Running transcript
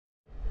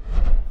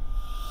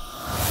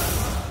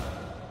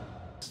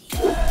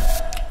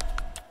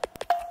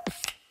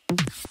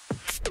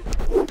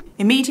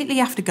Immediately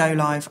after go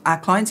live, our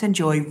clients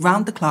enjoy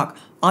round-the-clock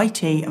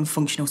IT and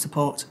functional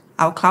support.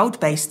 Our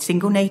cloud-based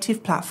single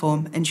native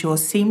platform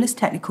ensures seamless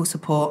technical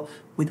support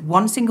with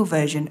one single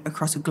version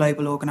across a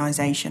global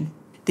organisation.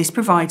 This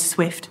provides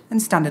swift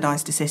and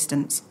standardised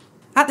assistance.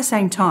 At the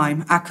same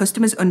time, our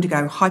customers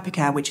undergo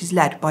hypercare, which is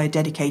led by a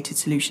dedicated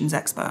solutions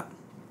expert.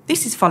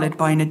 This is followed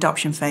by an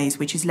adoption phase,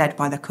 which is led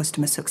by the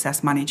customer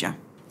success manager.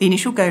 The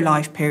initial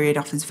go-live period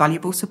offers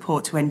valuable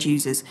support to end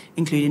users,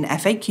 including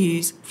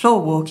FAQs, floor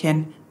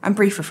walk-in, and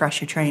brief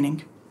refresher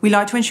training. We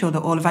like to ensure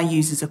that all of our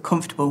users are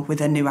comfortable with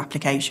their new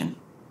application.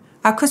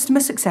 Our customer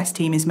success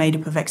team is made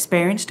up of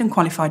experienced and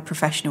qualified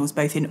professionals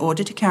both in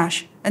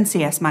order-to-cash and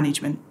CS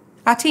management.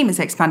 Our team has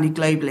expanded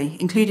globally,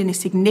 including a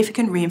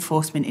significant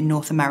reinforcement in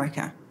North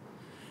America.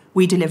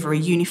 We deliver a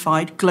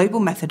unified global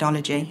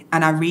methodology,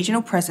 and our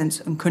regional presence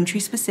and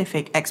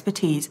country-specific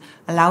expertise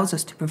allows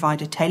us to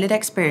provide a tailored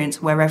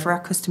experience wherever our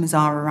customers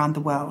are around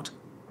the world.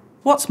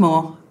 What's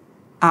more,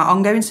 our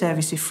ongoing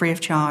service is free of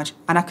charge,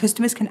 and our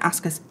customers can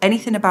ask us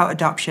anything about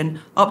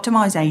adoption,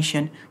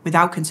 optimization,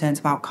 without concerns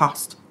about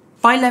cost.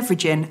 By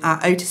leveraging our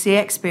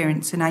O2C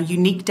experience and our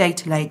unique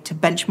data lake to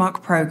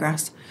benchmark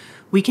progress,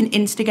 we can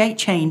instigate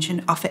change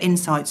and offer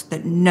insights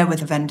that no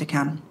other vendor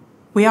can.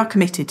 We are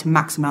committed to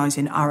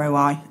maximising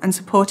ROI and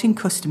supporting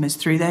customers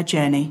through their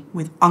journey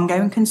with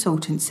ongoing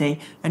consultancy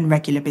and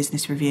regular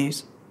business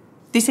reviews.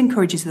 This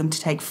encourages them to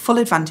take full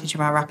advantage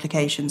of our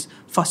applications,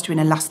 fostering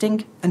a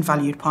lasting and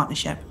valued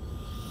partnership.